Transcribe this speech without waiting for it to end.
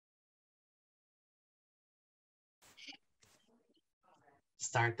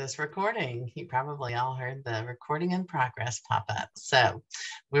start this recording. You probably all heard the recording in progress pop up. So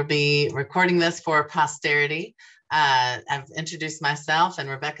we'll be recording this for posterity. I've introduced myself, and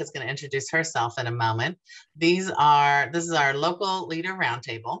Rebecca's going to introduce herself in a moment. This is our local leader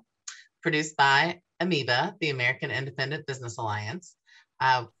roundtable, produced by Amoeba, the American Independent Business Alliance.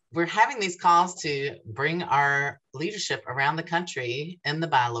 We're having these calls to bring our leadership around the country in the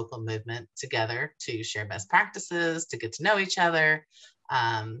buy local movement together to share best practices, to get to know each other,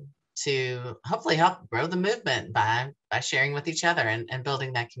 to hopefully help grow the movement by sharing with each other and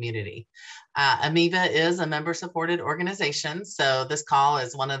building that community. Amoeba is a member-supported organization, so this call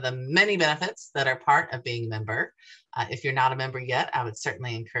is one of the many benefits that are part of being a member. If you're not a member yet, I would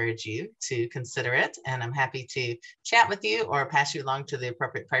certainly encourage you to consider it, and I'm happy to chat with you or pass you along to the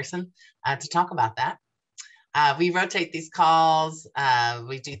appropriate person to talk about that. We rotate these calls.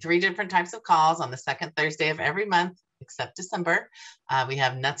 We do 3 different types of calls on the second Thursday of every month, except December. We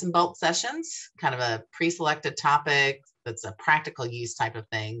have nuts and bolts sessions, kind of a pre-selected topic that's a practical use type of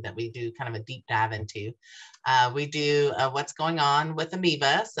thing that we do kind of a deep dive into. We do what's going on with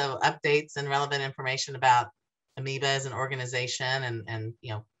Amoeba, so updates and relevant information about Amoeba as an organization and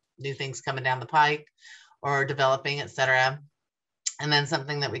new things coming down the pike or developing, et cetera. And then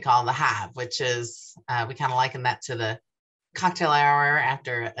something that we call the Hive, which is, we kind of liken that to the cocktail hour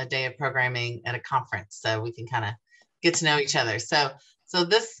after a day of programming at a conference. So we can kind of get to know each other. So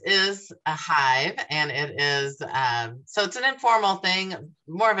this is a Hive, and it is, so it's an informal thing,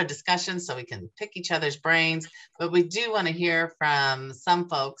 more of a discussion so we can pick each other's brains, but we do want to hear from some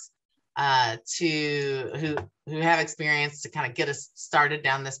folks who have experience to kind of get us started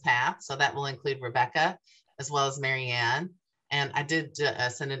down this path. So that will include Rebecca as well as Marianne. And I did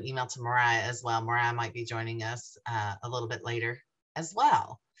send an email to Mariah as well. Mariah might be joining us a little bit later as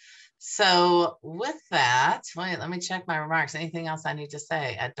well. So with that, wait, let me check my remarks. Anything else I need to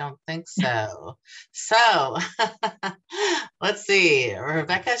say? I don't think so. So let's see.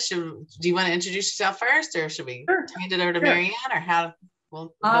 Rebecca, do you want to introduce yourself first, or should we hand it over to Marianne, or how?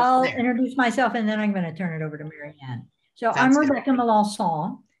 I'll introduce myself, and then I'm going to turn it over to Marianne. So Sounds I'm Rebecca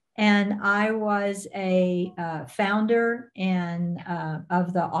Melanson, and I was a founder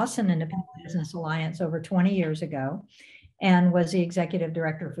of the Austin Independent Business Alliance over 20 years ago, and was the executive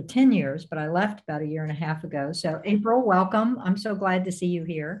director for 10 years, but I left about 1.5 years ago. So April, welcome. I'm so glad to see you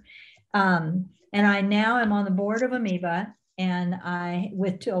here. And I now am on the board of Amoeba, and I,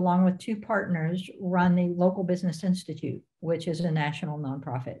 along with 2 partners, run the Local Business Institute, which is a national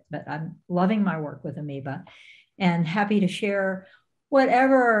nonprofit. But I'm loving my work with Amoeba and happy to share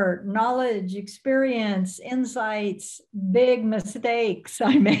whatever knowledge, experience, insights, big mistakes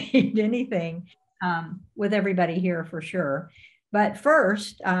I made, anything, with everybody here for sure. But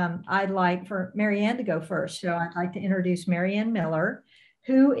first, I'd like for Marianne to go first. So I'd like to introduce Marianne Miller,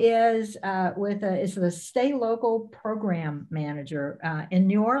 who is is the Stay Local Program Manager in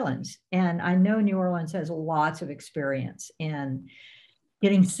New Orleans. And I know New Orleans has lots of experience in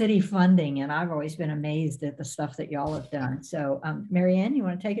getting city funding, and I've always been amazed at the stuff that y'all have done. So Marianne, you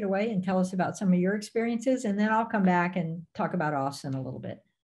want to take it away and tell us about some of your experiences, and then I'll come back and talk about Austin a little bit.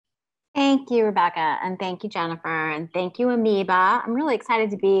 Thank you, Rebecca, and thank you, Jennifer, and thank you, Amoeba. I'm really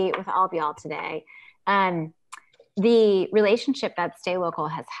excited to be with all of y'all today. The relationship that Stay Local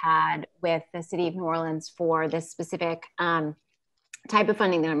has had with the city of New Orleans for this specific type of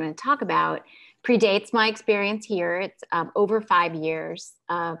funding that I'm going to talk about predates my experience here. It's over 5 years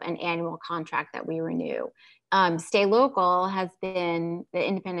of an annual contract that we renew. Stay Local has been the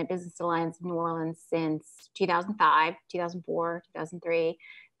Independent Business Alliance of New Orleans since 2005, 2004, 2003.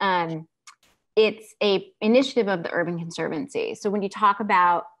 It's an initiative of the Urban Conservancy. So when you talk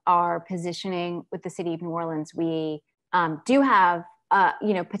about our positioning with the city of New Orleans, we do have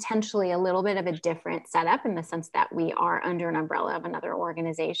potentially a little bit of a different setup in the sense that we are under an umbrella of another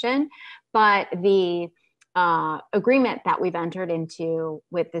organization. But the agreement that we've entered into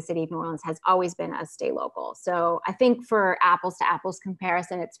with the city of New Orleans has always been a Stay Local. So I think for apples to apples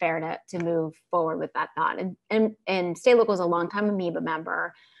comparison, it's fair to move forward with that thought. And Stay Local is a longtime Amoeba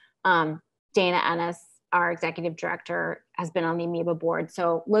member. Dana Ennis, our executive director, has been on the Amoeba board.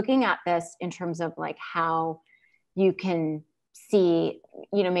 So looking at this in terms of like how you can see,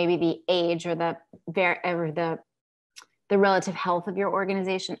 maybe the age or the relative health of your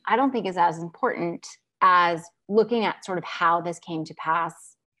organization, I don't think is as important as looking at sort of how this came to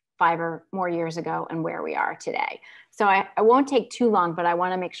pass 5 or more years ago and where we are today. So I won't take too long, but I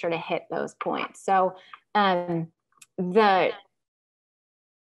want to make sure to hit those points. So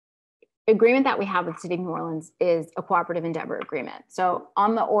agreement that we have with the City of New Orleans is a cooperative endeavor agreement. So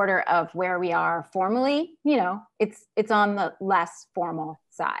on the order of where we are formally, it's on the less formal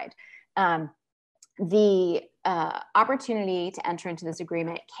side. The opportunity to enter into this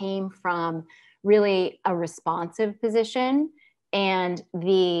agreement came from really a responsive position, and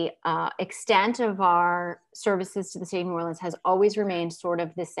the extent of our services to the City of New Orleans has always remained sort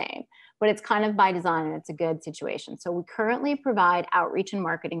of the same, but it's kind of by design, and it's a good situation. So we currently provide outreach and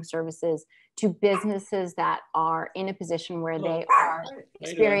marketing services to businesses that are in a position where they are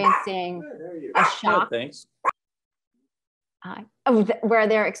experiencing a shock. Where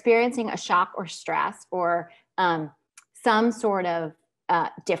they're experiencing a shock or stress or some sort of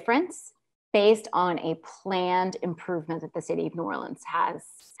difference based on a planned improvement that the City of New Orleans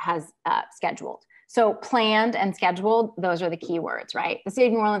has scheduled. So planned and scheduled, those are the key words, right? The City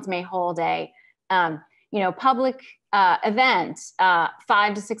of New Orleans may hold a public event 5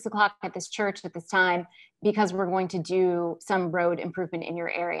 to 6 o'clock at this church at this time because we're going to do some road improvement in your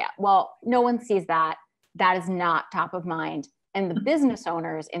area. Well, no one sees that. That is not top of mind. And the business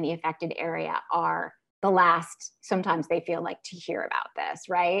owners in the affected area are the last, sometimes they feel like, to hear about this,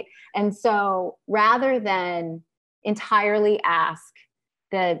 right? And so rather than entirely ask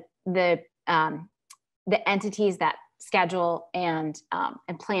the entities that schedule and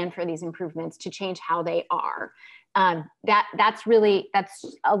plan for these improvements to change how they are, that's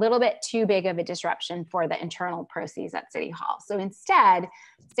a little bit too big of a disruption for the internal processes at City Hall. So instead,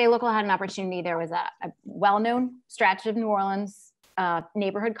 State Local had an opportunity. There was a well-known stretch of New Orleans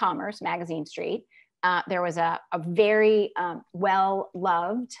neighborhood commerce, Magazine Street. There was a very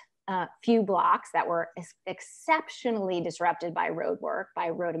well-loved few blocks that were exceptionally disrupted by road work, by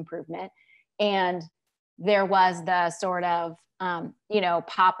road improvement. And there was the sort of,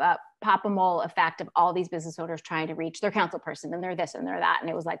 pop-a-mole effect of all these business owners trying to reach their council person, and they're this and they're that.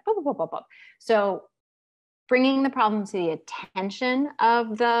 And it was like, boop, boop, boop, boop, boop. So bringing the problem to the attention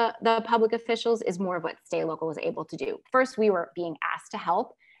of the public officials is more of what State Local was able to do. First, we were being asked to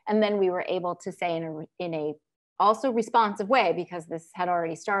help, and then we were able to say in a also responsive way, because this had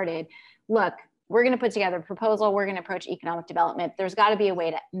already started, look, we're going to put together a proposal. We're going to approach economic development. There's got to be a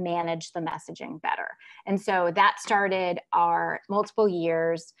way to manage the messaging better. And so that started our multiple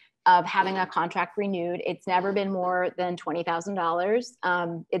years of having a contract renewed. It's never been more than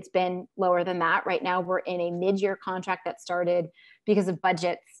 $20,000. It's been lower than that. Right now, we're in a mid-year contract that started because of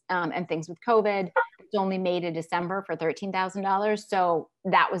budgets and things with COVID. It's only May to December for $13,000. So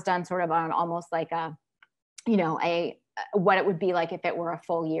that was done sort of on almost like what it would be like if it were a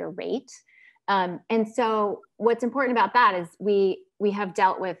full year rate. And so what's important about that is we have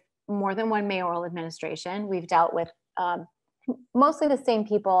dealt with more than one mayoral administration. We've dealt with mostly the same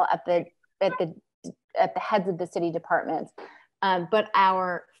people at the heads of the city departments, but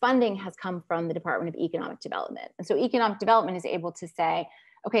our funding has come from the Department of Economic Development. And so economic development is able to say,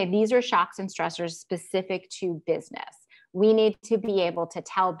 okay, these are shocks and stressors specific to business. We need to be able to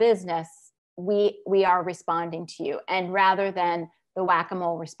tell business, we are responding to you. And rather than the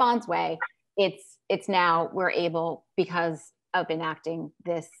whack-a-mole response way, it's now we're able, because of enacting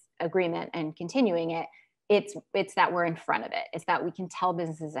this agreement and continuing it, it's that we're in front of it. It's that we can tell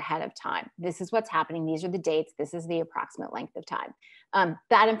businesses ahead of time. This is what's happening. These are the dates. This is the approximate length of time.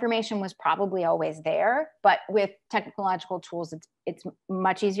 That information was probably always there, but with technological tools, it's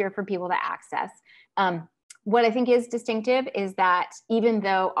much easier for people to access. What I think is distinctive is that even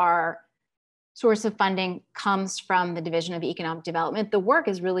though our source of funding comes from the Division of Economic Development, the work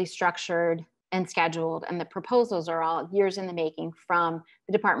is really structured and scheduled, and the proposals are all years in the making from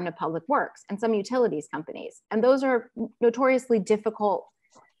the Department of Public Works and some utilities companies. And those are notoriously difficult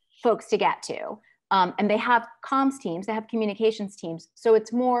folks to get to. And they have comms teams, they have communications teams. So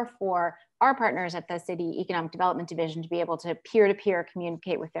it's more for our partners at the City Economic Development Division to be able to peer-to-peer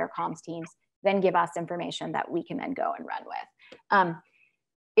communicate with their comms teams, then give us information that we can then go and run with.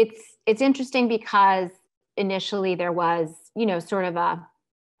 It's interesting because initially there was, sort of a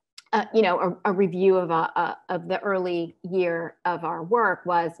review of the early year of our work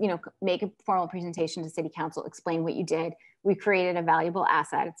was, make a formal presentation to City Council, explain what you did. We created a valuable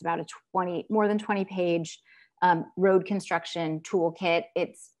asset. It's about more than 20 page road construction toolkit.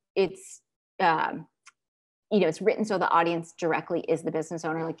 It's written so the audience directly is the business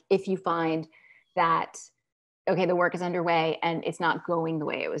owner. Like if you find that, okay, the work is underway and it's not going the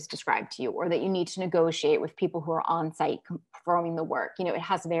way it was described to you, or that you need to negotiate with people who are on site performing the work. It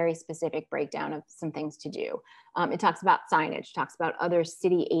has a very specific breakdown of some things to do. It talks about signage, talks about other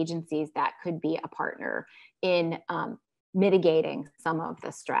city agencies that could be a partner in mitigating some of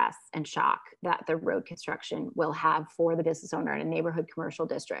the stress and shock that the road construction will have for the business owner in a neighborhood commercial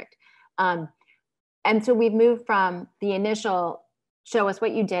district. And so we've moved from the initial, show us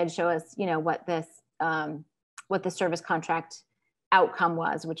what you did, show us, what the service contract outcome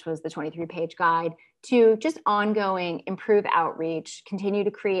was, which was the 23-page guide, to just ongoing improve outreach, continue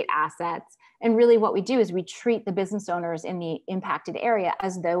to create assets. And really what we do is we treat the business owners in the impacted area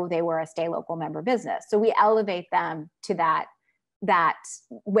as though they were a Stay Local member business. So we elevate them to that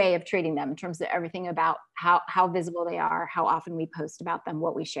way of treating them in terms of everything about how visible they are, how often we post about them,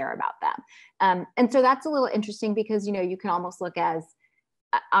 what we share about them. And so that's a little interesting because, you can almost look as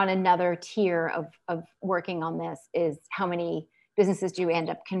on another tier of working on this is how many businesses do you end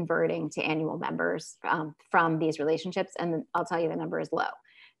up converting to annual members from these relationships? And I'll tell you the number is low.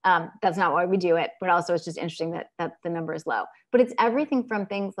 That's not why we do it, but also it's just interesting that the number is low. But it's everything from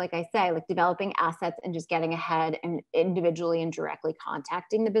things, like I say, like developing assets and just getting ahead and individually and directly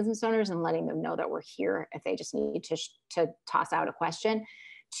contacting the business owners and letting them know that we're here if they just need to toss out a question,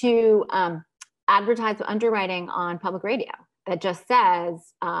 to advertise underwriting on public radio that just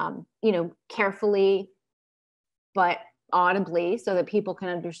says, carefully, but audibly so that people can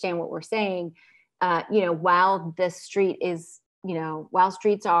understand what we're saying, while this street is, while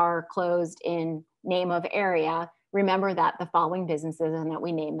streets are closed in name of area, remember that the following businesses and that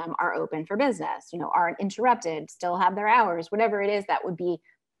we name them are open for business, aren't interrupted, still have their hours, whatever it is. That would be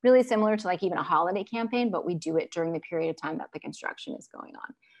really similar to like even a holiday campaign, but we do it during the period of time that the construction is going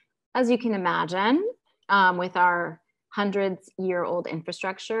on. As you can imagine, with our hundreds-year-old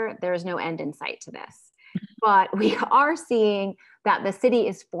infrastructure, there is no end in sight to this. But we are seeing that the city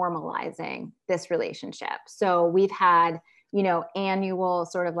is formalizing this relationship. So we've had, annual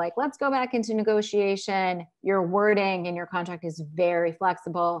sort of like, let's go back into negotiation. Your wording in your contract is very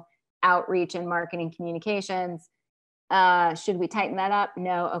flexible. Outreach and marketing communications. Should we tighten that up?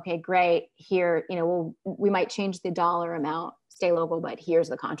 No. Okay, great. Here, we might change the dollar amount, Stay Local, but here's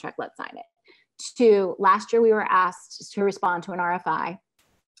the contract. Let's sign it. To last year, we were asked to respond to an RFI.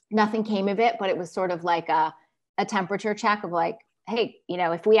 Nothing came of it, but it was sort of like a temperature check of like, hey,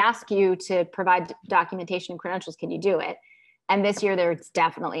 if we ask you to provide documentation and credentials, can you do it? And this year there's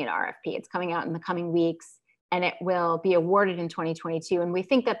definitely an RFP. It's coming out in the coming weeks and it will be awarded in 2022. And we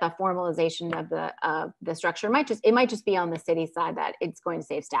think that the formalization of the structure might just be on the city side, that it's going to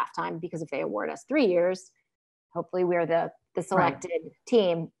save staff time, because if they award us 3 years, hopefully we're the selected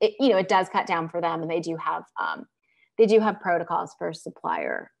team. It does cut down for them, and they do have protocols for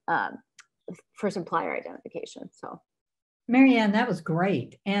supplier identification. So, Marianne, that was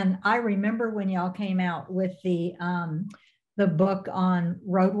great. And I remember when y'all came out with the book on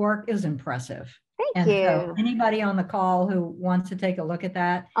road work. It was impressive. Thank you. So anybody on the call who wants to take a look at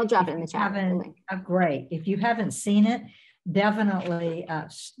that, I'll drop it in the chat. Great. If you haven't seen it, definitely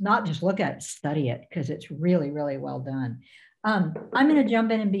not just look at it, study it, because it's really, really well done. I'm going to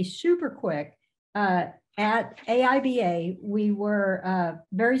jump in and be super quick. At AIBA, we were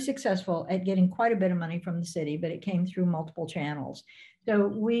very successful at getting quite a bit of money from the city, but it came through multiple channels. So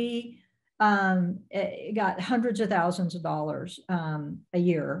we got hundreds of thousands of dollars a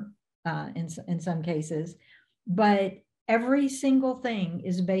year in some cases, but every single thing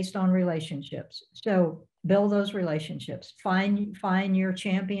is based on relationships. So build those relationships. Find your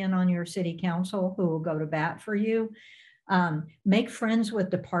champion on your city council who will go to bat for you. Make friends with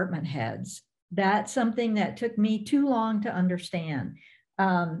department heads. That's something that took me too long to understand,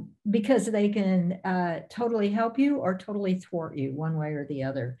 because they can totally help you or totally thwart you one way or the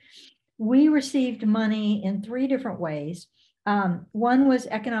other. We received money in 3 different ways. One was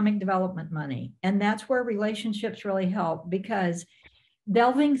economic development money, and that's where relationships really help, because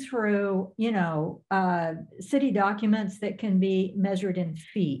delving through, city documents that can be measured in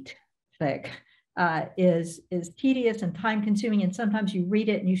feet thick is tedious and time consuming. And sometimes you read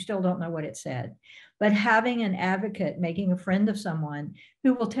it and you still don't know what it said. But having an advocate, making a friend of someone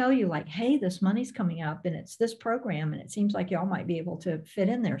who will tell you like, hey, this money's coming up and it's this program and it seems like y'all might be able to fit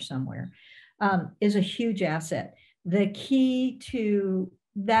in there somewhere, is a huge asset. The key to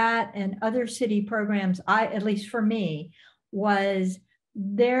that and other city programs, at least for me, was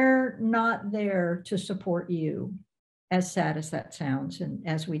they're not there to support you, as sad as that sounds, and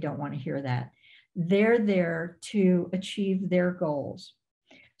as we don't want to hear that. They're there to achieve their goals.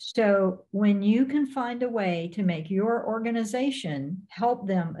 So when you can find a way to make your organization help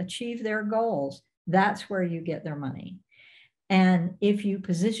them achieve their goals, that's where you get their money. And if you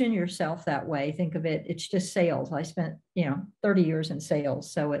position yourself that way, think of it, it's just sales. I spent, 30 years in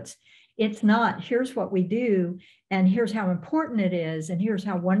sales. So it's not, here's what we do, and here's how important it is, and here's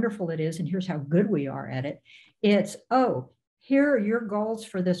how wonderful it is, and here's how good we are at it. It's, here are your goals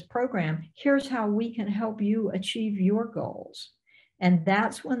for this program. Here's how we can help you achieve your goals. And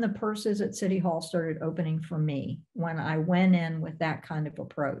that's when the purses at City Hall started opening for me, when I went in with that kind of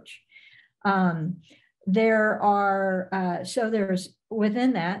approach. There's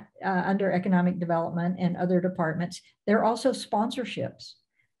within that, under economic development and other departments, there are also sponsorships.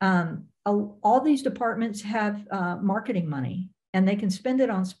 All these departments have marketing money, and they can spend it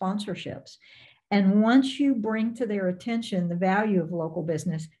on sponsorships. And once you bring to their attention the value of local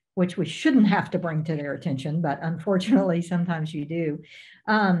business, which we shouldn't have to bring to their attention, but unfortunately sometimes you do,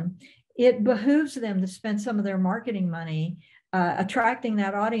 it behooves them to spend some of their marketing money attracting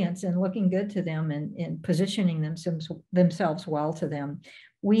that audience and looking good to them, and positioning themselves well to them.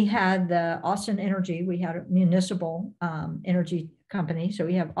 We had the Austin Energy, we had a municipal energy company. So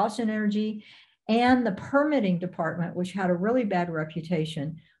we have Austin Energy and the permitting department, which had a really bad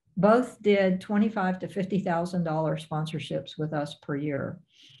reputation. Both did $25,000 to $50,000 sponsorships with us per year.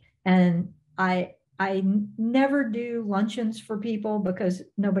 And I never do luncheons for people because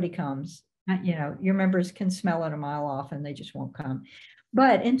nobody comes. You know, your members can smell it a mile off and they just won't come.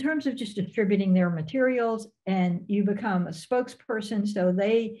 But in terms of just distributing their materials, and you become a spokesperson, so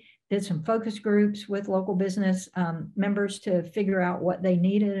they did some focus groups with local business members to figure out what they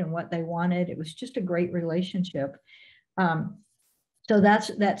needed and what they wanted. It was just a great relationship. So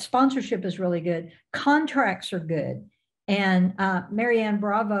that sponsorship is really good. Contracts are good. And Marianne,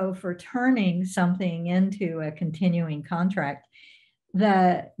 bravo for turning something into a continuing contract.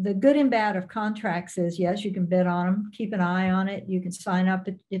 The good and bad of contracts is, yes, you can bid on them, keep an eye on it. You can sign up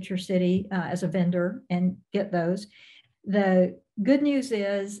at your city as a vendor and get those. The good news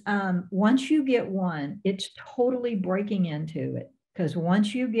is once you get one, it's totally breaking into it, because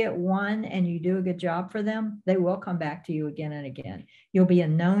once you get one and you do a good job for them, they will come back to you again and again. You'll be a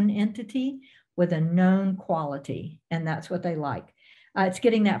known entity with a known quality, and that's what they like. It's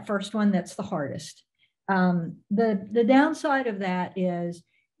getting that first one that's the hardest. The downside of that is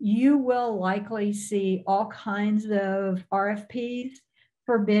you will likely see all kinds of RFPs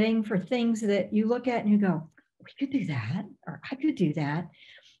for bidding for things that you look at and you go, we could do that, or I could do that,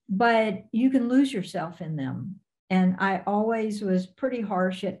 but you can lose yourself in them. And I always was pretty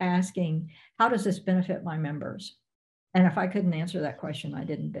harsh at asking, how does this benefit my members? And if I couldn't answer that question, I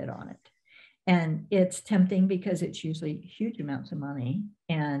didn't bid on it. And it's tempting because it's usually huge amounts of money,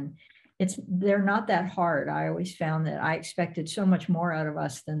 and they're not that hard. I always found that I expected so much more out of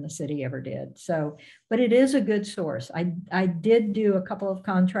us than the city ever did. So, but it is a good source. I did do a couple of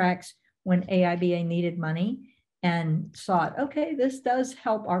contracts when AIBA needed money and thought, okay, this does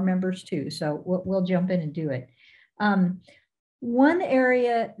help our members too. So we'll jump in and do it. One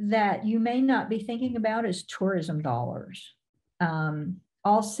area that you may not be thinking about is tourism dollars.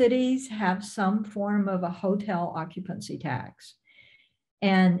 All cities have some form of a hotel occupancy tax.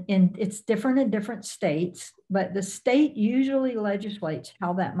 And it's different in different states, but the state usually legislates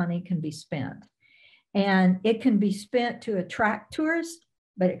how that money can be spent. And it can be spent to attract tourists,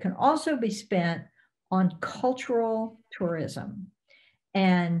 but it can also be spent on cultural tourism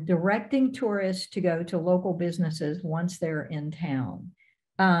and directing tourists to go to local businesses once they're in town.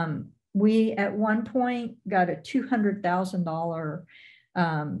 We, at one point, got a $200,000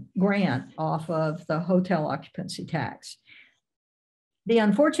 grant off of the hotel occupancy tax. The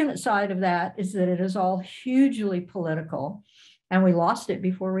unfortunate side of that is that it is all hugely political, and we lost it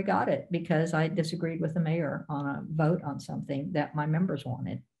before we got it because I disagreed with the mayor on a vote on something that my members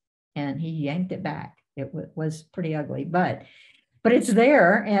wanted, and he yanked it back. It was pretty ugly, but it's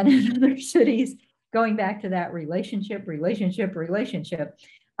there. And in other cities, going back to that relationship.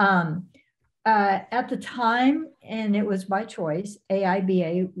 At the time, and it was by choice,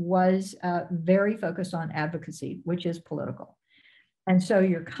 AIBA was very focused on advocacy, which is political. And so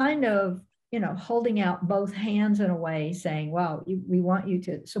you're kind of, holding out both hands in a way, saying, well, we want you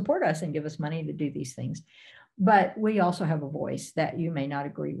to support us and give us money to do these things. But we also have a voice that you may not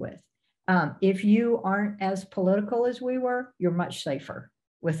agree with. If you aren't as political as we were, you're much safer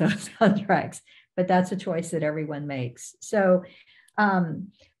with those contracts. But that's a choice that everyone makes. So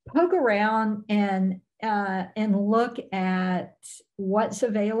poke around and look at what's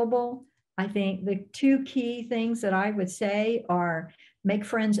available. I think the two key things that I would say are make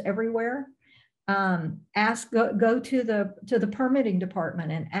friends everywhere. Go to the permitting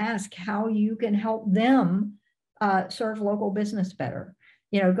department and ask how you can help them serve local business better.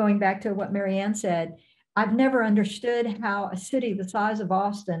 Going back to what Marianne said, I've never understood how a city the size of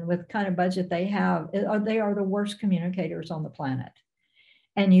Austin, with the kind of budget they have, they are the worst communicators on the planet.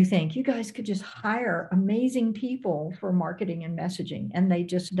 And you think you guys could just hire amazing people for marketing and messaging, and they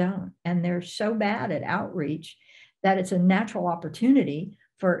just don't. And they're so bad at outreach that it's a natural opportunity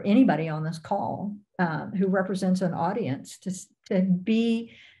for anybody on this call who represents an audience to to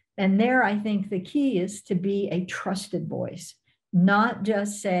be, and there I think the key is to be a trusted voice, not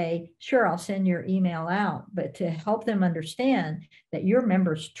just say, sure, I'll send your email out, but to help them understand that your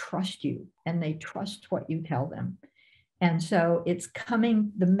members trust you and they trust what you tell them. And so it's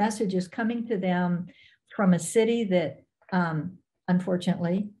coming, the message is coming to them from a city that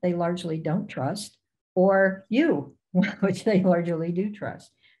unfortunately they largely don't trust, or you, which they largely do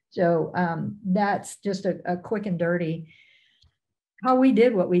trust. So that's just a quick and dirty how we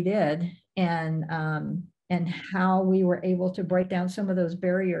did what we did, and how we were able to break down some of those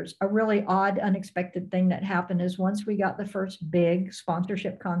barriers. A really odd, unexpected thing that happened is once we got the first big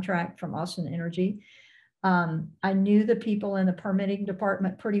sponsorship contract from Austin Energy, I knew the people in the permitting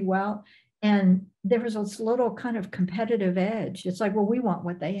department pretty well. And there was this little kind of competitive edge. It's like, well, we want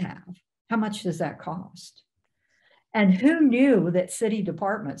what they have. How much does that cost? And who knew that city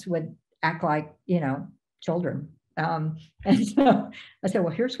departments would act like, children? And so I said,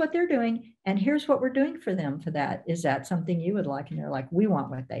 well, here's what they're doing, and here's what we're doing for them for that. Is that something you would like? And they're like, we want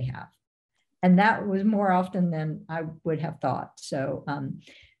what they have. And that was more often than I would have thought. So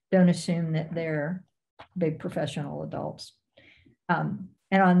don't assume that they're big professional adults. And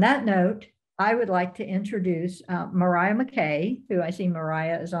on that note, I would like to introduce Mariah McKay, who I see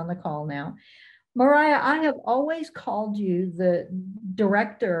Mariah is on the call now. Mariah, I have always called you the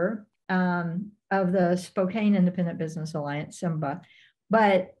director of the Spokane Independent Business Alliance, SIMBA.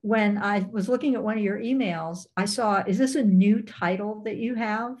 But when I was looking at one of your emails, I saw, is this a new title that you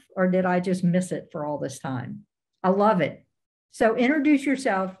have, or did I just miss it for all this time? I love it. So introduce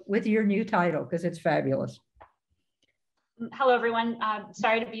yourself with your new title, because it's fabulous. Hello, everyone.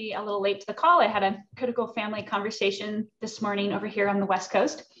 Sorry to be a little late to the call. I had a critical family conversation this morning over here on the West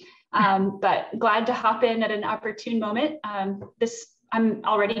Coast, but glad to hop in at an opportune moment. I'm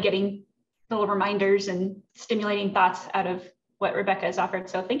already getting little reminders and stimulating thoughts out of what Rebecca has offered,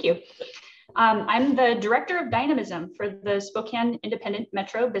 so thank you. I'm the Director of Dynamism for the Spokane Independent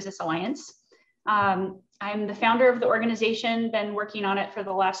Metro Business Alliance. I'm the founder of the organization, been working on it for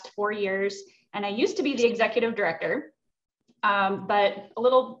the last 4 years, and I used to be the Executive Director, but a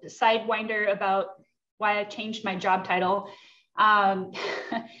little sidewinder about why I changed my job title.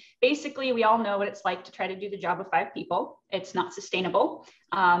 Basically, we all know what it's like to try to do the job of 5 people. It's not sustainable.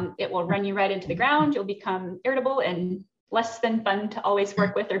 It will run you right into the ground. You'll become irritable and less than fun to always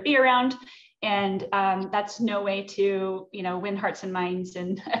work with or be around. And that's no way to, win hearts and minds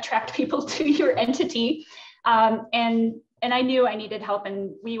and attract people to your entity. And I knew I needed help,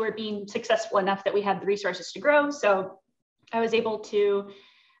 and we were being successful enough that we had the resources to grow. So I was able to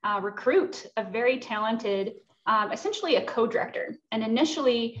recruit a very talented, essentially a co-director. And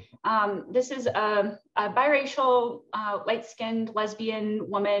initially, this is a biracial, light-skinned lesbian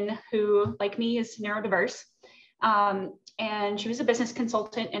woman who, like me, is neurodiverse. And she was a business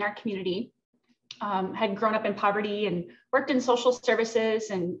consultant in our community, had grown up in poverty and worked in social services,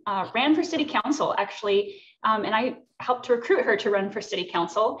 and ran for city council, actually. And I helped to recruit her to run for city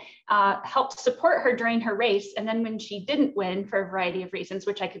council, helped support her during her race. And then when she didn't win for a variety of reasons,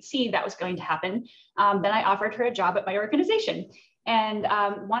 which I could see that was going to happen, then I offered her a job at my organization and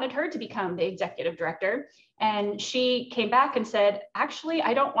wanted her to become the executive director. And she came back and said, actually,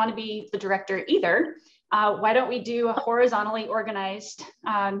 I don't want to be the director either. Why don't we do a horizontally organized,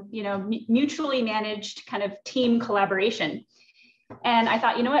 mutually managed kind of team collaboration? And I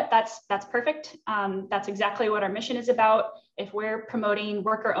thought, you know what, that's perfect. That's exactly what our mission is about. If we're promoting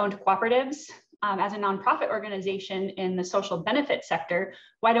worker-owned cooperatives as a nonprofit organization in the social benefit sector,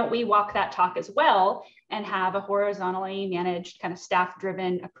 why don't we walk that talk as well and have a horizontally managed kind of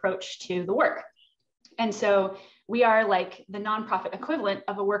staff-driven approach to the work? And so we are like the nonprofit equivalent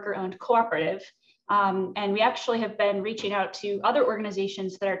of a worker-owned cooperative. And we actually have been reaching out to other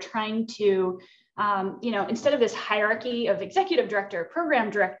organizations that are trying to, instead of this hierarchy of executive director, program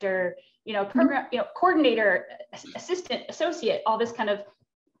director, coordinator, assistant, associate, all this kind of,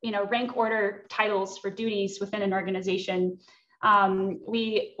 rank order titles for duties within an organization.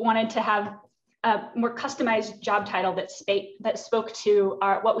 We wanted to have a more customized job title that spoke to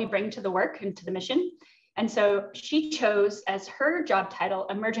what we bring to the work and to the mission. And so she chose as her job title,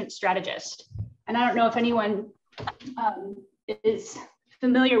 emergent strategist. And I don't know if anyone is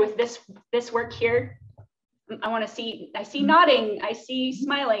familiar with this work here. I see nodding, I see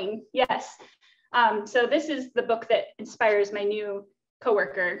smiling, yes. So this is the book that inspires my new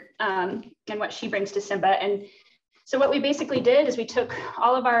coworker and what she brings to SIMBA. And so what we basically did is we took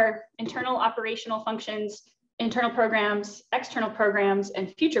all of our internal operational functions, internal programs, external programs,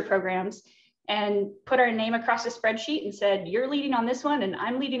 and future programs, and put our name across a spreadsheet and said, you're leading on this one and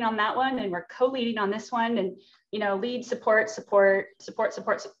I'm leading on that one, and we're co-leading on this one, and lead, support,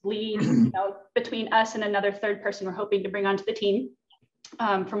 lead, between us and another third person we're hoping to bring onto the team,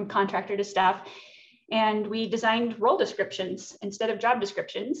 from contractor to staff. And we designed role descriptions instead of job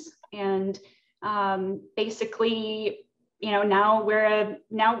descriptions. And basically,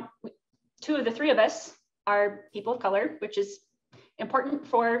 now two of the three of us are people of color, which is important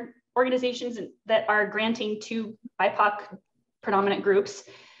for organizations that are granting to BIPOC predominant groups.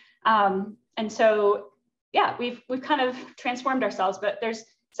 And so, yeah, we've kind of transformed ourselves, but there's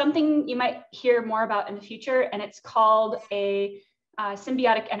something you might hear more about in the future, and it's called a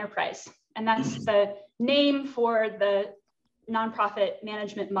symbiotic enterprise. And that's the name for the nonprofit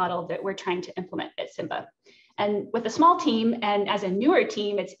management model that we're trying to implement at SYMBA. And with a small team and as a newer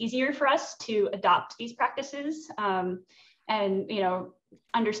team, it's easier for us to adopt these practices and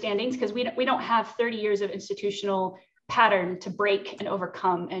understandings, because we don't have 30 years of institutional pattern to break and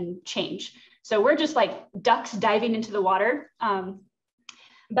overcome and change. So we're just like ducks diving into the water.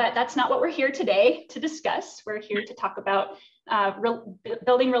 But that's not what we're here today to discuss. We're here to talk about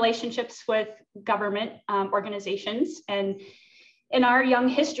building relationships with government organizations. And in our young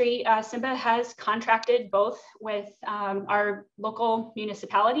history, SYMBA has contracted both with our local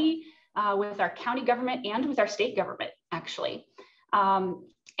municipality, with our county government, and with our state government, actually.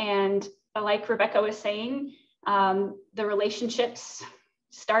 And like Rebecca was saying, the relationships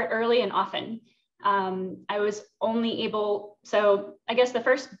start early and often. I was only able, so I guess the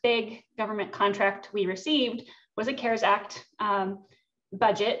first big government contract we received was a CARES Act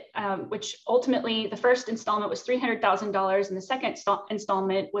budget, which ultimately the first installment was $300,000 and the second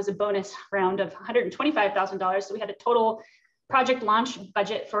installment was a bonus round of $125,000. So we had a total project launch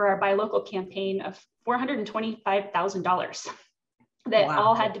budget for our Buy Local campaign of $425,000 that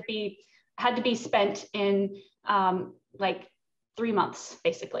all had to be spent in like 3 months,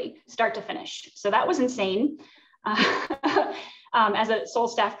 basically, start to finish. So that was insane as a sole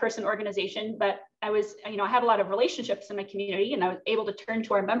staff person organization. But I was, I have a lot of relationships in my community, and I was able to turn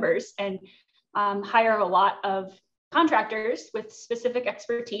to our members and hire a lot of contractors with specific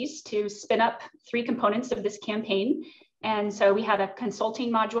expertise to spin up 3 components of this campaign. And so we had a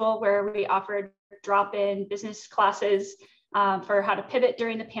consulting module where we offered drop-in business classes for how to pivot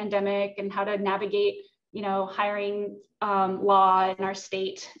during the pandemic and how to navigate hiring law in our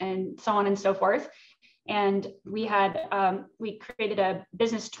state and so on and so forth. And we had, we created a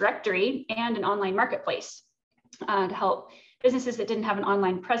business directory and an online marketplace to help businesses that didn't have an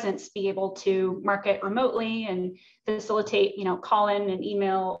online presence be able to market remotely and facilitate, call-in and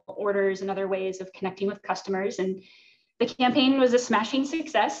email orders and other ways of connecting with customers. And the campaign was a smashing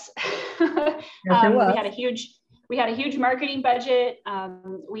success. Yes, it was. We had a huge marketing budget.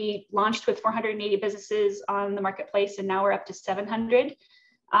 We launched with 480 businesses on the marketplace, and now we're up to 700.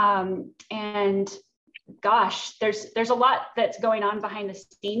 And gosh, there's a lot that's going on behind the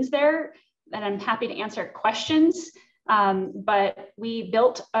scenes there, and I'm happy to answer questions. But we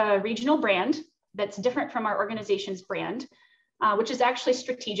built a regional brand that's different from our organization's brand, which is actually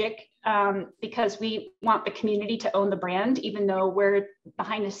strategic because we want the community to own the brand, even though we're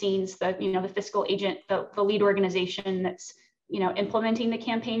behind the scenes, the fiscal agent, the lead organization that's, implementing the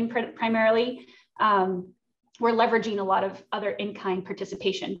campaign primarily. We're leveraging a lot of other in-kind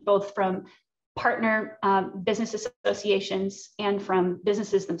participation, both from partner business associations and from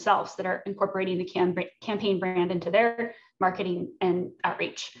businesses themselves that are incorporating the campaign brand into their marketing and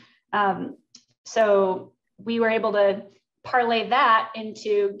outreach. So we were able to parlay that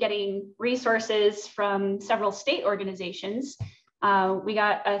into getting resources from several state organizations. We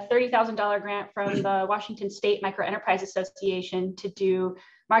got a $30,000 grant from the Washington State Microenterprise Association to do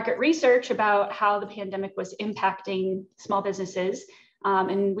market research about how the pandemic was impacting small businesses.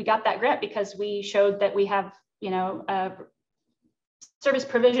 And we got that grant because we showed that we have, a service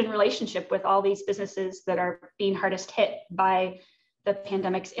provision relationship with all these businesses that are being hardest hit by the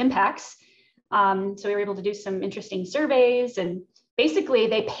pandemic's impacts. So we were able to do some interesting surveys, and basically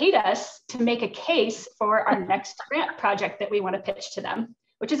they paid us to make a case for our next grant project that we want to pitch to them,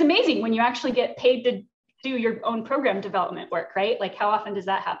 which is amazing when you actually get paid to do your own program development work, right? Like, how often does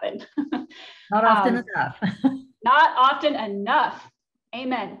that happen? Not often enough. Not often enough.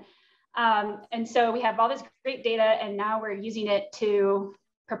 Amen. And so we have all this great data, and now we're using it to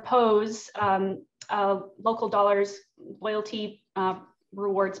propose local dollars loyalty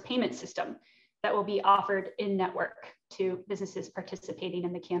rewards payment system that will be offered in network to businesses participating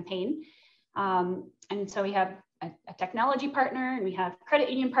in the campaign. And so we have a technology partner, and we have credit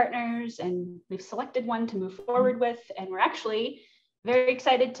union partners, and we've selected one to move forward with. And we're actually very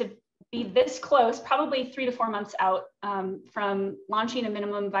excited to be this close, probably 3 to 4 months out from launching a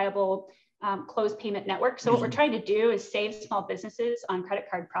minimum viable closed payment network. So what we're trying to do is save small businesses on credit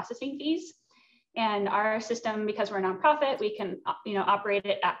card processing fees. And our system, because we're a nonprofit, we can operate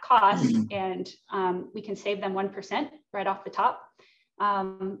it at cost, and we can save them 1% right off the top.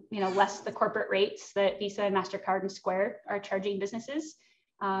 Less the corporate rates that Visa and MasterCard and Square are charging businesses.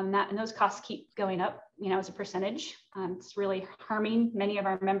 And those costs keep going up, as a percentage. It's really harming many of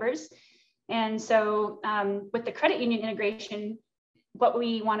our members. And so with the credit union integration, what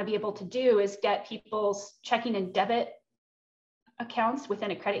we want to be able to do is get people's checking and debit accounts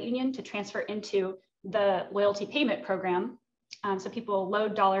within a credit union to transfer into the loyalty payment program. So people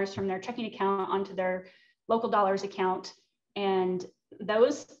load dollars from their checking account onto their local dollars account, and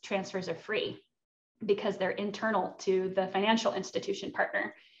those transfers are free because they're internal to the financial institution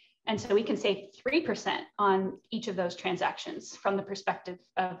partner. And so we can save 3% on each of those transactions from the perspective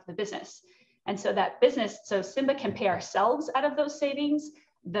of the business. And so that business, so Simba can pay ourselves out of those savings.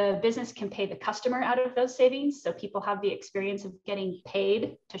 The business can pay the customer out of those savings. So people have the experience of getting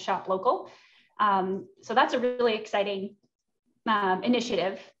paid to shop local. So that's a really exciting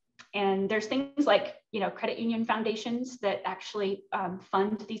initiative. And there's things like, credit union foundations that actually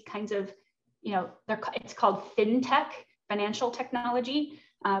fund these kinds of, it's called FinTech, financial technology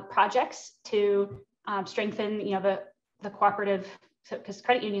projects to strengthen, the cooperative, because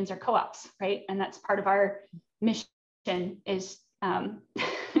credit unions are co-ops, right? And that's part of our mission is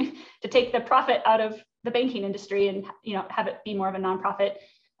to take the profit out of the banking industry and, have it be more of a nonprofit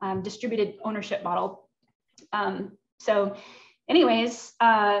distributed ownership model. So anyways,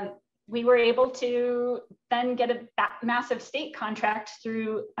 we were able to then get a massive state contract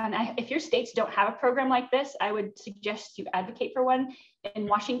through, and if your states don't have a program like this, I would suggest you advocate for one. In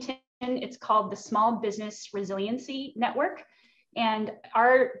Washington, it's called the Small Business Resiliency Network. And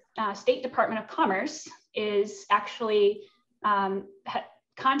our State Department of Commerce is actually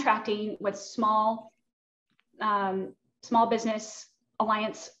contracting with small business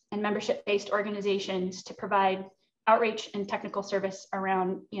alliance and membership-based organizations to provide outreach and technical service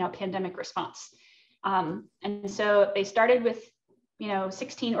around, pandemic response. And so they started with,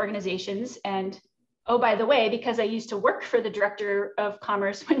 16 organizations. And oh, by the way, because I used to work for the Director of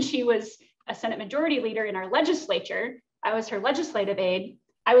Commerce when she was a Senate Majority Leader in our legislature, I was her legislative aide.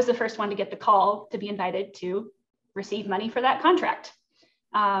 I was the first one to get the call to be invited to receive money for that contract.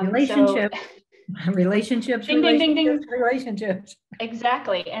 Relationships. Ding, ding, ding, ding. Relationships.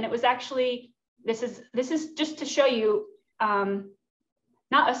 Exactly. And it was actually, this is just to show you,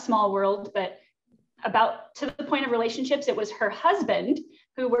 not a small world, but about to the point of relationships. It was her husband,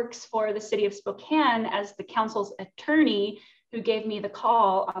 who works for the city of Spokane as the council's attorney, who gave me the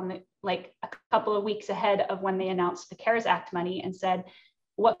call on a couple of weeks ahead of when they announced the CARES Act money and said,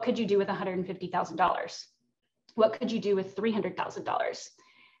 what could you do with $150,000? What could you do with $300,000?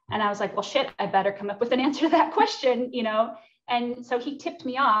 And I was like, well, shit, I better come up with an answer to that question, And so he tipped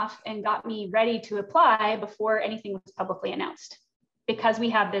me off and got me ready to apply before anything was publicly announced, because we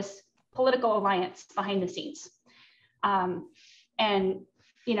have this political alliance behind the scenes. And,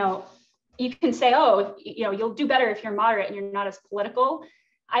 you can say, oh, you'll do better if you're moderate and you're not as political.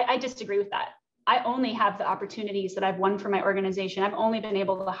 I disagree with that. I only have the opportunities that I've won for my organization. I've only been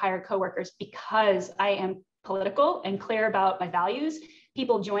able to hire coworkers because I am political and clear about my values.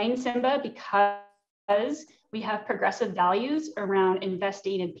 People join Simba because we have progressive values around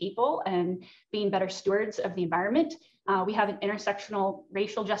investing in people and being better stewards of the environment. We have an intersectional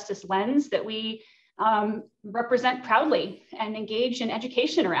racial justice lens that we represent proudly and engage in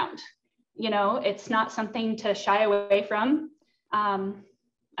education around. It's not something to shy away from. And,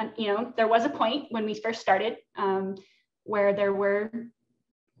 there was a point when we first started where there were,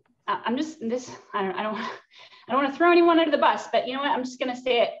 I don't want to throw anyone under the bus, but you know what, I'm just going to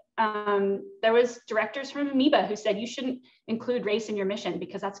say it. There was directors from Amoeba who said, you shouldn't include race in your mission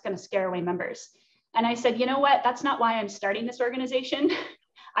because that's going to scare away members. And I said, you know what, that's not why I'm starting this organization.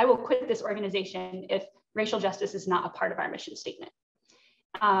 I will quit this organization if racial justice is not a part of our mission statement.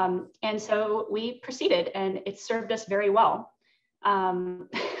 And so we proceeded, and it served us very well. So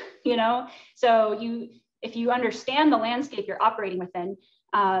if you understand the landscape you're operating within,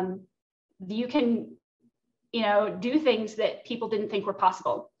 you can, do things that people didn't think were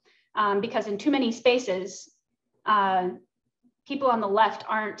possible. Because in too many spaces, people on the left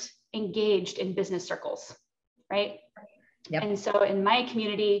aren't engaged in business circles, right? Yep. And so in my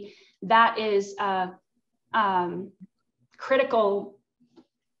community, that is critical,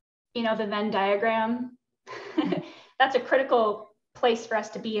 the Venn diagram. That's a critical place for us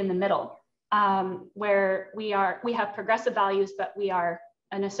to be in the middle, where we have progressive values, but we are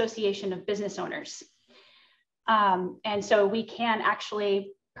an association of business owners. And so we can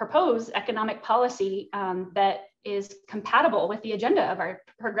actually propose economic policy that is compatible with the agenda of our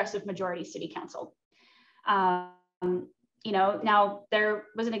progressive majority city council. You know, now there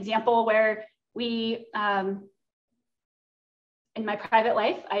was an example where we, in my private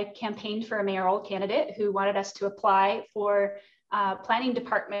life, I campaigned for a mayoral candidate who wanted us to apply for planning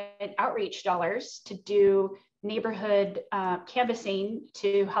department outreach dollars to do neighborhood canvassing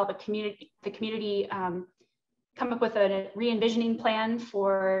to help the community come up with a re-envisioning plan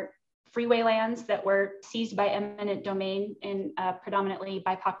for freeway lands that were seized by eminent domain in a predominantly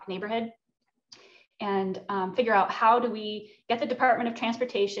BIPOC neighborhood, and figure out how do we get the Department of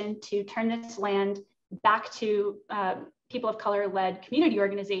Transportation to turn this land back to people of color-led community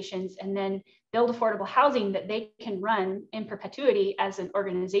organizations, and then build affordable housing that they can run in perpetuity as an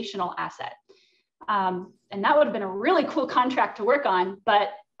organizational asset. And that would have been a really cool contract to work on, but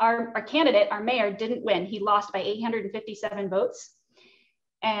our candidate, our mayor, didn't win. He lost by 857 votes.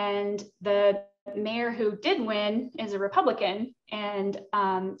 And the mayor who did win is a Republican. And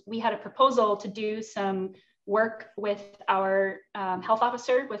we had a proposal to do some work with our health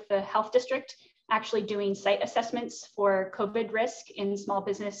officer with the health district, actually doing site assessments for COVID risk in small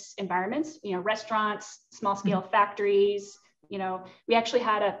business environments, you know, restaurants, small scale factories. You know, we actually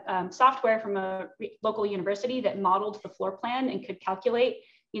had a software from a local university that modeled the floor plan and could calculate,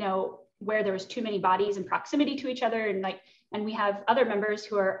 you know, where there was too many bodies in proximity to each other. And we have other members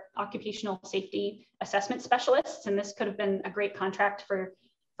who are occupational safety assessment specialists. And this could have been a great contract for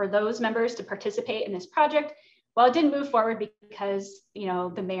those members to participate in this project. Well, it didn't move forward because, you know,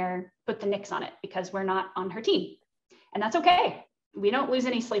 the mayor put the nix on it because we're not on her team. And that's okay. We don't lose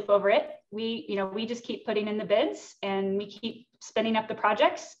any sleep over it. We just keep putting in the bids and we keep spinning up the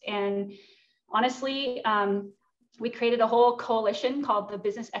projects. And honestly, we created a whole coalition called the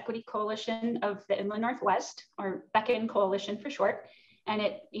Business Equity Coalition of the Inland Northwest, or BECCN Coalition for short. And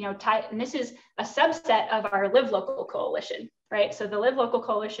it, you know, and this is a subset of our Live Local Coalition, right? So the Live Local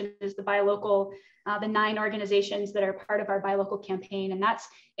Coalition is the buy local, the 9 organizations that are part of our buy local campaign. And that's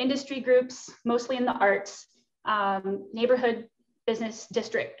industry groups, mostly in the arts, neighborhood business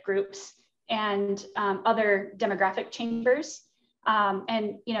district groups, and other demographic chambers.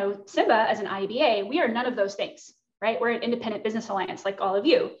 And, you know, SIMBA as an IABA, we are none of those things, right? We're an independent business alliance like all of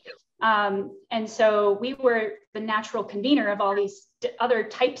you. And so we were the natural convener of all these other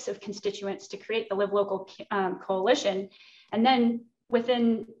types of constituents to create the Live Local Coalition. And then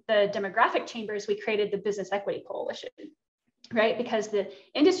within the demographic chambers, we created the Business Equity Coalition, right? Because the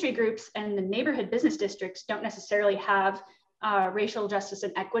industry groups and the neighborhood business districts don't necessarily have racial justice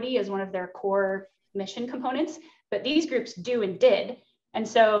and equity as one of their core mission components, but these groups do and did. And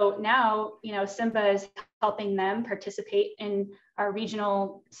so now, you know, SIMBA is helping them participate in our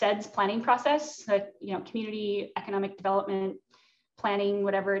regional CEDS planning process, like, you know, community economic development planning,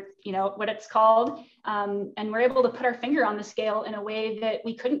 whatever, you know, what it's called. And we're able to put our finger on the scale in a way that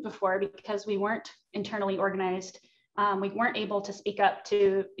we couldn't before because we weren't internally organized. We weren't able to speak up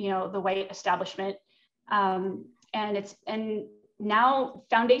to, you know, the white establishment. And now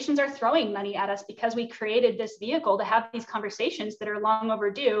foundations are throwing money at us because we created this vehicle to have these conversations that are long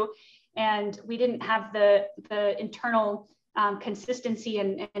overdue. And we didn't have the internal consistency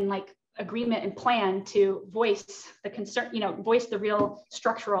and like agreement and plan to voice the concern, you know, voice the real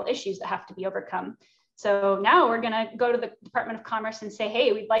structural issues that have to be overcome. So now we're going to go to the Department of Commerce and say,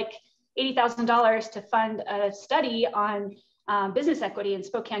 hey, we'd like $80,000 to fund a study on business equity in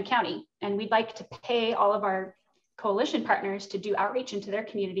Spokane County. And we'd like to pay all of our coalition partners to do outreach into their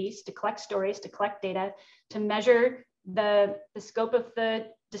communities, to collect stories, to collect data, to measure the scope of the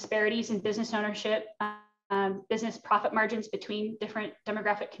disparities in business ownership, business profit margins between different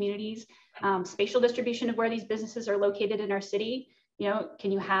demographic communities, spatial distribution of where these businesses are located in our city. You know,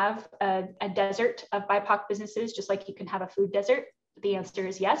 can you have a desert of BIPOC businesses just like you can have a food desert? The answer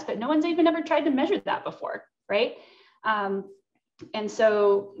is yes, but no one's even ever tried to measure that before, right? And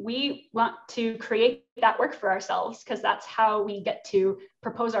so we want to create that work for ourselves because that's how we get to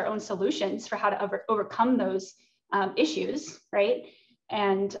propose our own solutions for how to overcome those issues, right?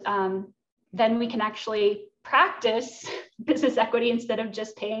 And then we can actually practice business equity instead of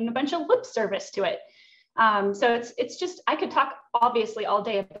just paying a bunch of lip service to it. So it's just, I could talk obviously all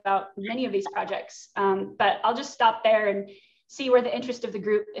day about many of these projects, but I'll just stop there and see where the interest of the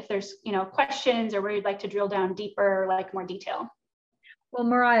group, if there's, you know, questions or where you'd like to drill down deeper or like more detail. Well,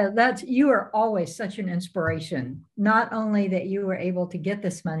 Mariah, you are always such an inspiration. Not only that you were able to get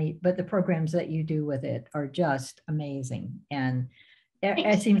this money, but the programs that you do with it are just amazing. And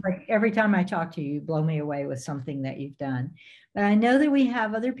It seems like every time I talk to you, you blow me away with something that you've done. But I know that we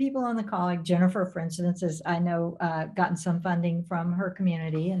have other people on the call, like Jennifer, for instance, has, I know, gotten some funding from her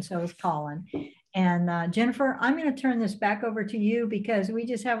community, and so is Colin. And Jennifer, I'm going to turn this back over to you because we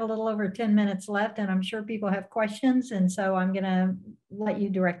just have a little over 10 minutes left, and I'm sure people have questions. And so I'm going to let you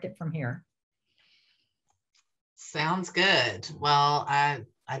direct it from here. Sounds good. Well, I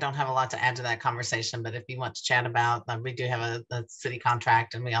don't have a lot to add to that conversation, but if you want to chat about, we do have a city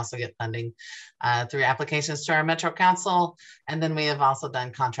contract, and we also get funding through applications to our Metro Council. And then we have also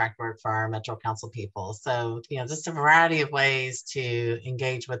done contract work for our Metro Council people. So, just a variety of ways to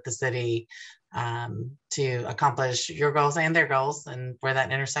engage with the city to accomplish your goals and their goals, and where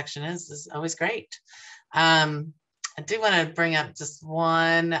that intersection is always great. I do want to bring up just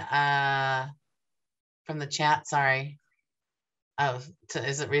one from the chat, sorry.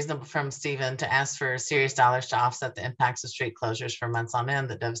 Is it reasonable from Stephen to ask for serious dollars to offset the impacts of street closures for months on end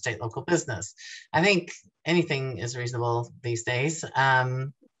that devastate local business? I think anything is reasonable these days.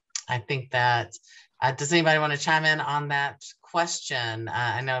 I think that, does anybody want to chime in on that question?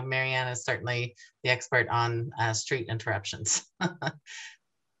 I know Marianne is certainly the expert on street interruptions. Well,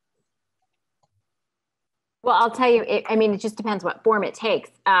 I'll tell you, it just depends what form it takes.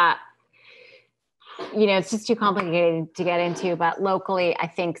 It's just too complicated to get into, but locally, I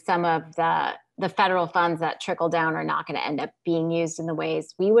think some of the federal funds that trickle down are not going to end up being used in the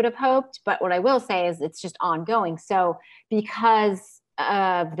ways we would have hoped. But what I will say is it's just ongoing. So because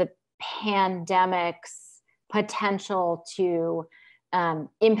of the pandemic's potential to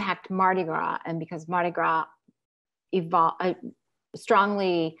impact Mardi Gras, and because Mardi Gras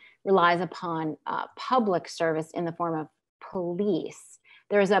strongly relies upon public service in the form of police,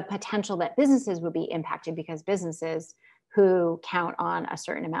 there is a potential that businesses would be impacted, because businesses who count on a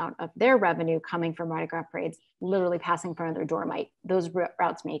certain amount of their revenue coming from Mardi Gras parades literally passing in front of their door, those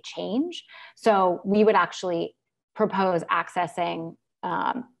routes may change. So we would actually propose accessing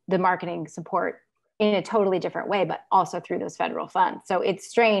the marketing support in a totally different way, but also through those federal funds. So it's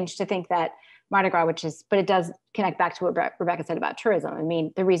strange to think that Mardi Gras, but it does connect back to what Rebecca said about tourism. I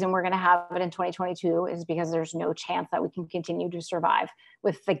mean, the reason we're going to have it in 2022 is because there's no chance that we can continue to survive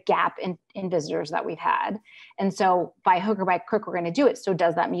with the gap in visitors that we've had. And so by hook or by crook, we're going to do it. So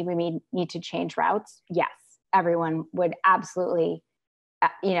does that mean we need to change routes? Yes, everyone would absolutely,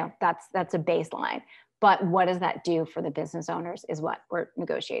 that's a baseline. But what does that do for the business owners is what we're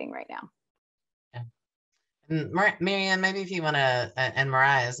negotiating right now. Marianne, maybe if you want to, and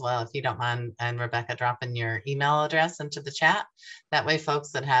Mariah as well, if you don't mind, and Rebecca, dropping your email address into the chat. That way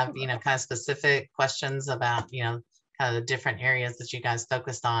folks that have, kind of specific questions about, kind of the different areas that you guys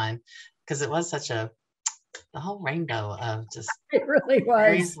focused on, because it was such the whole rainbow of just it really was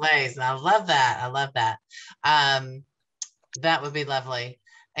various ways. And I love that. I love that. That would be lovely.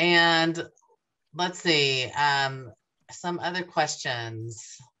 And let's see, some other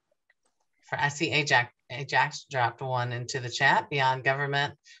questions. I see Ajax dropped one into the chat. Beyond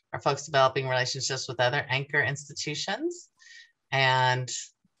government, are folks developing relationships with other anchor institutions? And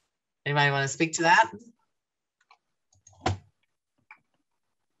anybody want to speak to that?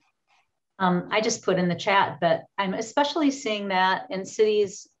 I just put in the chat, but I'm especially seeing that in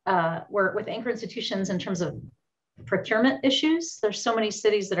cities where with anchor institutions in terms of procurement issues. There's so many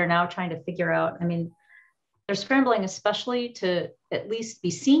cities that are now trying to figure out, they're scrambling especially to at least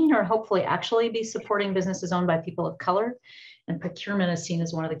be seen or hopefully actually be supporting businesses owned by people of color. And procurement is seen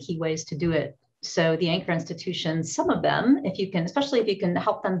as one of the key ways to do it. So the anchor institutions, some of them, especially if you can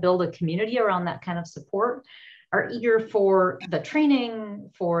help them build a community around that kind of support, are eager for the training,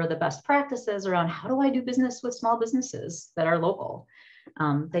 for the best practices around how do I do business with small businesses that are local.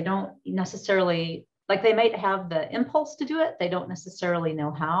 They don't necessarily, they might have the impulse to do it. They don't necessarily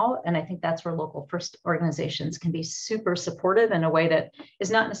know how. And I think that's where local first organizations can be super supportive in a way that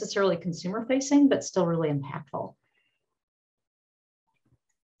is not necessarily consumer facing, but still really impactful.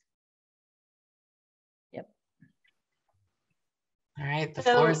 Yep. All right, the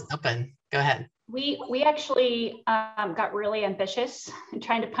floor is open. Go ahead. We actually got really ambitious in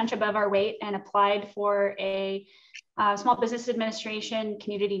trying to punch above our weight and applied for a Small Business Administration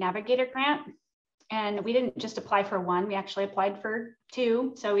Community Navigator grant. And we didn't just apply for one, we actually applied for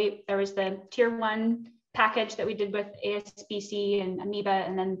two. So there was the tier 1 package that we did with ASBC and Amoeba,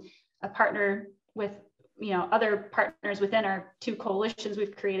 and then a partner with, other partners within our 2 coalitions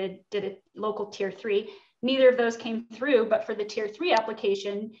we've created, did a local tier 3. Neither of those came through, but for the tier 3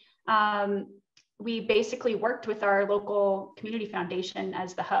 application, we basically worked with our local community foundation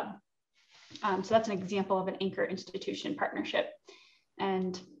as the hub. So that's an example of an anchor institution partnership.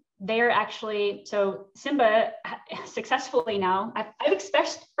 And they're actually, so Simba successfully now, I've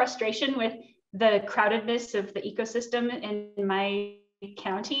expressed frustration with the crowdedness of the ecosystem in my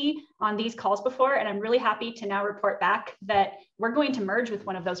county on these calls before, and I'm really happy to now report back that we're going to merge with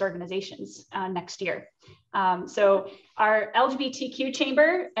one of those organizations next year. So our LGBTQ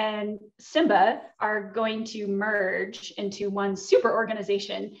chamber and Simba are going to merge into one super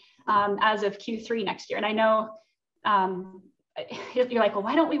organization as of Q3 next year. And I know you're like, well,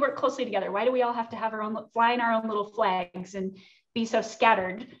 why don't we work closely together? Why do we all have to have our own, fly in our own little flags and be so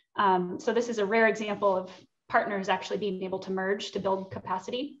scattered? So this is a rare example of partners actually being able to merge to build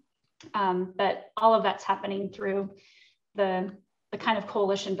capacity. But all of that's happening through the kind of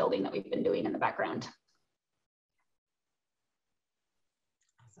coalition building that we've been doing in the background.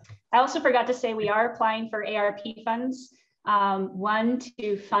 I also forgot to say we are applying for ARP funds. One,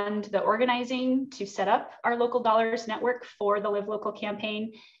 to fund the organizing to set up our Local Dollars network for the Live Local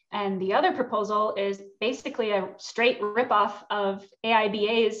campaign. And the other proposal is basically a straight ripoff of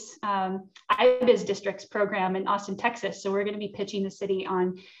AIBA's IBIZ Districts program in Austin, Texas. So we're going to be pitching the city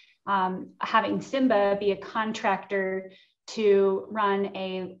on having Simba be a contractor to run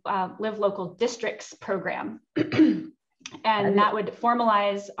a Live Local Districts program. And that would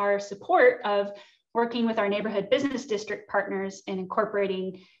formalize our support of working with our neighborhood business district partners and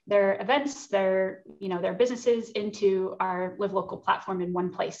incorporating their events, their businesses into our Live Local platform in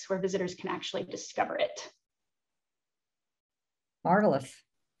one place where visitors can actually discover it. Marvelous.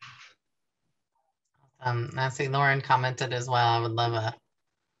 I see Lauren commented as well. I would love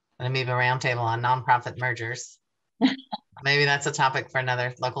an amoeba roundtable on nonprofit mergers. Maybe that's a topic for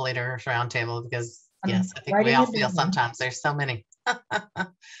another local leaders roundtable, because yes, I think we all feel sometimes there's so many.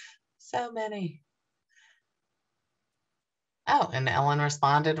 So many. Oh, and Ellen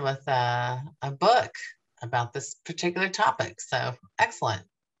responded with a book about this particular topic. So excellent.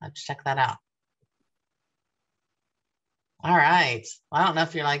 Let's check that out. All right. Well, I don't know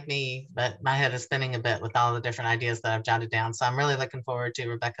if you're like me, but my head is spinning a bit with all the different ideas that I've jotted down. So I'm really looking forward to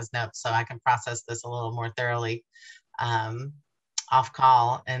Rebecca's notes so I can process this a little more thoroughly off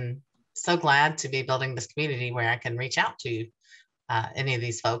call. And so glad to be building this community where I can reach out to any of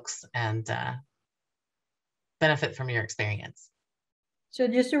these folks and benefit from your experience. So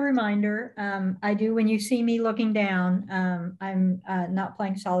just a reminder, I do, when you see me looking down, I'm not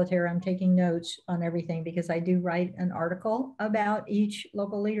playing solitaire, I'm taking notes on everything, because I do write an article about each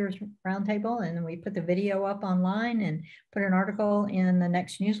local leaders roundtable, and then we put the video up online and put an article in the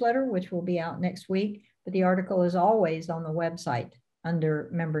next newsletter, which will be out next week. But the article is always on the website under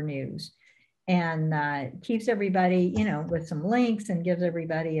member news, and keeps everybody, with some links, and gives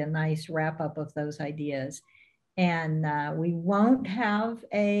everybody a nice wrap up of those ideas. And we won't have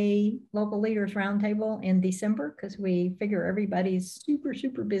a local leaders roundtable in December, because we figure everybody's super,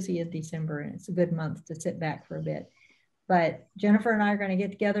 super busy in December, and it's a good month to sit back for a bit. But Jennifer and I are going to get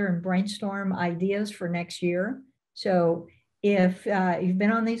together and brainstorm ideas for next year. So if you've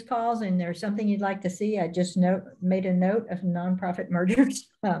been on these calls and there's something you'd like to see, I just made a note of nonprofit mergers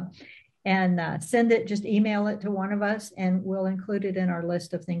and send it, just email it to one of us, and we'll include it in our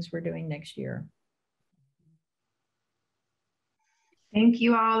list of things we're doing next year. Thank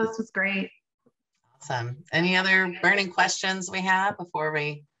you all. This was great. Awesome. Any other burning questions we have before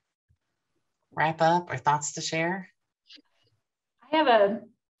we wrap up, or thoughts to share? I have a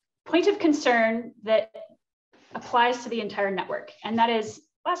point of concern that applies to the entire network. And that is,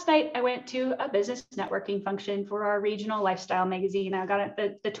 last night I went to a business networking function for our regional lifestyle magazine. I got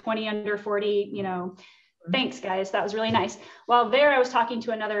the 20 under 40, thanks guys, that was really nice. While there, I was talking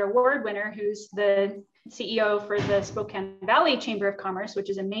to another award winner who's the CEO for the Spokane Valley Chamber of Commerce, which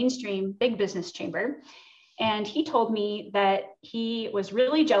is a mainstream big business chamber. And he told me that he was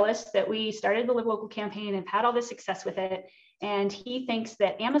really jealous that we started the Live Local campaign and have had all this success with it. And he thinks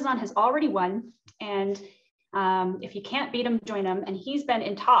that Amazon has already won. And if you can't beat them, join them. And he's been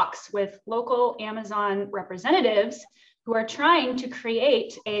in talks with local Amazon representatives who are trying to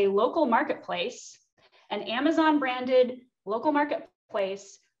create a local marketplace, an Amazon branded local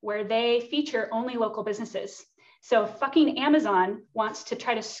marketplace where they feature only local businesses. So fucking Amazon wants to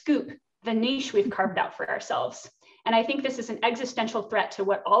try to scoop the niche we've carved out for ourselves. And I think this is an existential threat to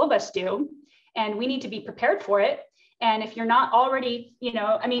what all of us do, and we need to be prepared for it. And if you're not already,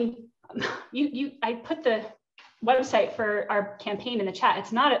 I put the website for our campaign in the chat.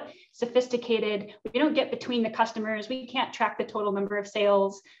 It's not sophisticated. We don't get between the customers. We can't track the total number of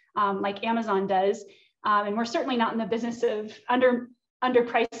sales like Amazon does. And we're certainly not in the business of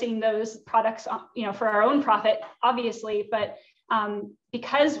underpricing those products, for our own profit, obviously. But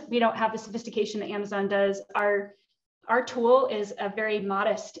because we don't have the sophistication that Amazon does, our our tool is a very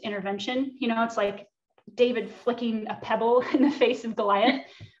modest intervention. You know, it's like David flicking a pebble in the face of Goliath,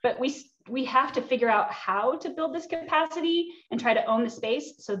 but we have to figure out how to build this capacity and try to own the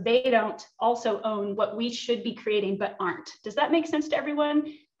space so they don't also own what we should be creating but aren't. Does that make sense to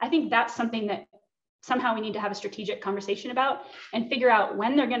everyone? I think that's something that somehow we need to have a strategic conversation about and figure out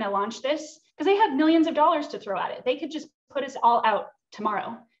when they're going to launch this, because they have millions of dollars to throw at it. They could just put us all out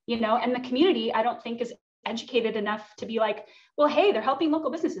tomorrow, you know, and the community, I don't think, is educated enough to be like, well, hey, they're helping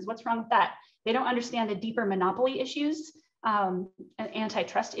local businesses. What's wrong with that? They don't understand the deeper monopoly issues and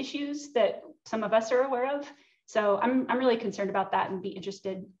antitrust issues that some of us are aware of. So I'm really concerned about that and be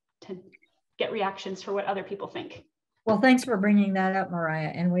interested to get reactions for what other people think. Well, thanks for bringing that up, Mariah,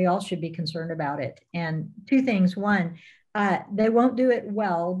 and we all should be concerned about it. And two things. One, they won't do it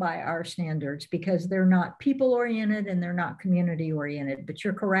well by our standards because they're not people-oriented and they're not community-oriented. But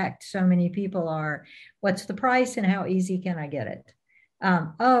you're correct. So many people are, what's the price and how easy can I get it?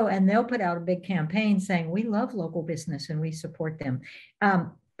 And they'll put out a big campaign saying, we love local business and we support them.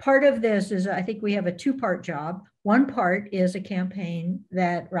 Part of this is, I think we have a two-part job. One part is a campaign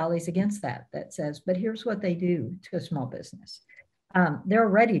that rallies against that says, but here's what they do to a small business. They're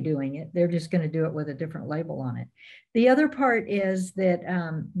already doing it. They're just going to do it with a different label on it. The other part is that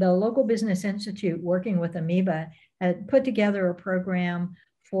the Local Business Institute, working with Amoeba, had put together a program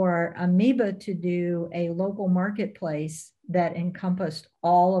for Amoeba to do a local marketplace that encompassed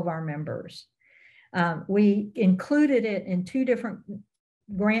all of our members. We included it in two different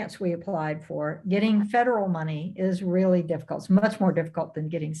grants we applied for. Getting federal money is really difficult. It's much more difficult than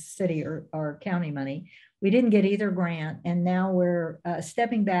getting city or county money. We didn't get either grant, and now we're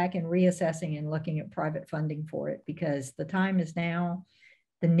stepping back and reassessing and looking at private funding for it because the time is now.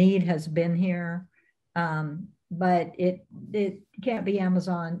 The need has been here, but it can't be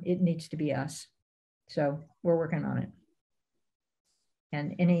Amazon. It needs to be us. So we're working on it.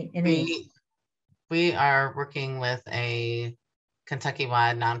 And we are working with a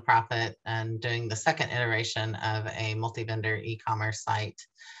Kentucky-wide nonprofit and doing the second iteration of a multi-vendor e-commerce site,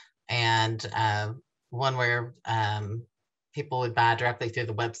 and one where people would buy directly through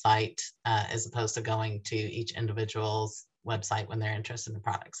the website as opposed to going to each individual's website when they're interested in the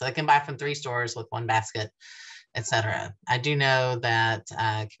product. So they can buy from 3 stores with 1 basket, etc. I do know that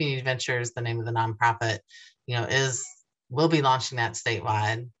Community Ventures, the name of the nonprofit, you know, will be launching that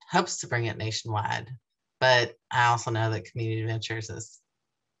statewide, hopes to bring it nationwide. But I also know that Community Ventures is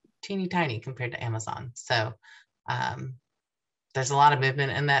teeny tiny compared to Amazon. So there's a lot of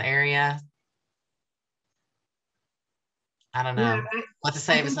movement in that area. I don't know what to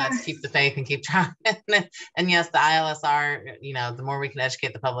say besides keep the faith and keep trying. And yes, the ILSR, you know, the more we can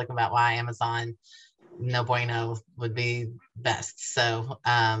educate the public about why Amazon no bueno would be best. So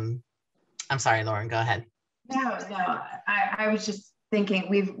I'm sorry, Lauren, go ahead. No, I was just thinking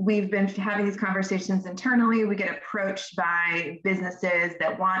we've been having these conversations internally. We get approached by businesses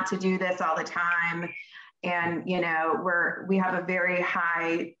that want to do this all the time. And, you know, we have a very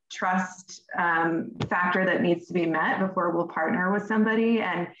high trust factor that needs to be met before we'll partner with somebody.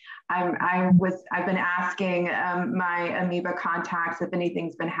 And I've been asking my Amoeba contacts if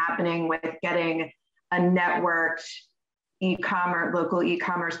anything's been happening with getting a networked local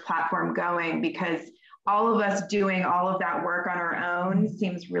e-commerce platform going, because all of us doing all of that work on our own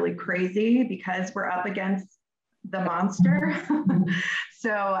seems really crazy because we're up against the monster.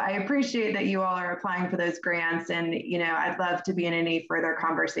 So I appreciate that you all are applying for those grants, and you know, I'd love to be in any further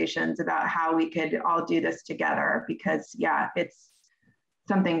conversations about how we could all do this together, because yeah,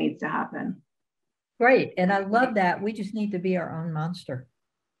 something needs to happen. Great, and I love that. We just need to be our own monster.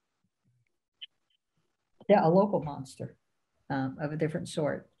 Yeah, a local monster of a different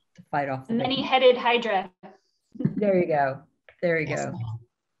sort to fight off the many-headed Hydra. There you go. There you go.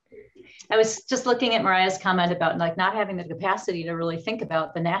 I was just looking at Mariah's comment about like not having the capacity to really think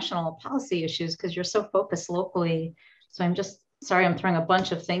about the national policy issues because you're so focused locally. So I'm just sorry, I'm throwing a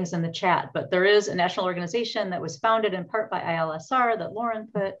bunch of things in the chat, but there is a national organization that was founded in part by ILSR that Lauren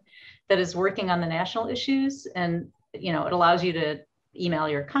put that is working on the national issues. And, you know, it allows you to email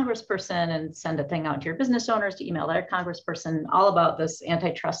your congressperson and send a thing out to your business owners to email their congressperson all about this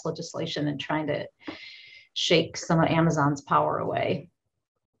antitrust legislation and trying to shake some of Amazon's power away.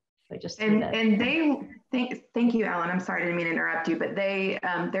 And they thank you, Ellen. I'm sorry, I didn't mean to interrupt you, but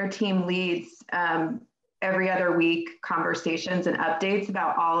their team leads every other week conversations and updates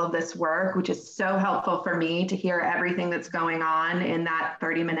about all of this work, which is so helpful for me to hear everything that's going on in that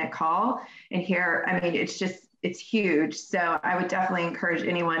 30-minute call and hear. I mean, it's huge. So I would definitely encourage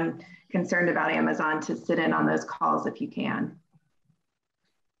anyone concerned about Amazon to sit in on those calls if you can.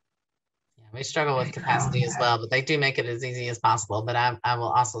 Yeah, We struggle with capacity as well, but they do make it as easy as possible. But I will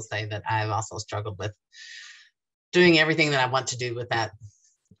also say that I've also struggled with doing everything that I want to do with that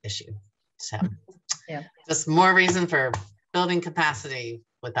issue. So yeah, just more reason for building capacity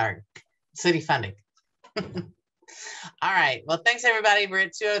with our city funding. All right. Well, thanks everybody. We're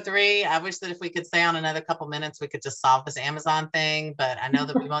at 2:03. I wish that if we could stay on another couple minutes, we could just solve this Amazon thing, but I know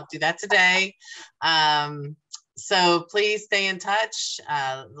that we won't do that today. So please stay in touch.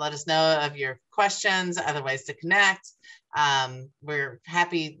 Let us know of your questions, other ways to connect. We're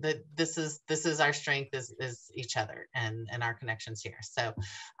happy that this is our strength is each other and our connections here. So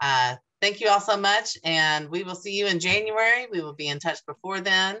thank you all so much. And we will see you in January. We will be in touch before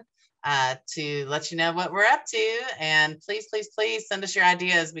then to let you know what we're up to. And please, please, please send us your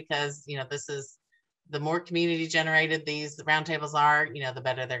ideas, because, you know, this is the more community generated these roundtables are, you know, the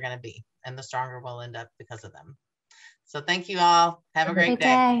better they're going to be and the stronger we'll end up because of them. So thank you all. Have a great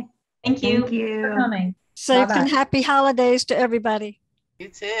day. Thank you. Thank you for coming. Safe Bye-bye. and happy holidays to everybody. You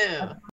too.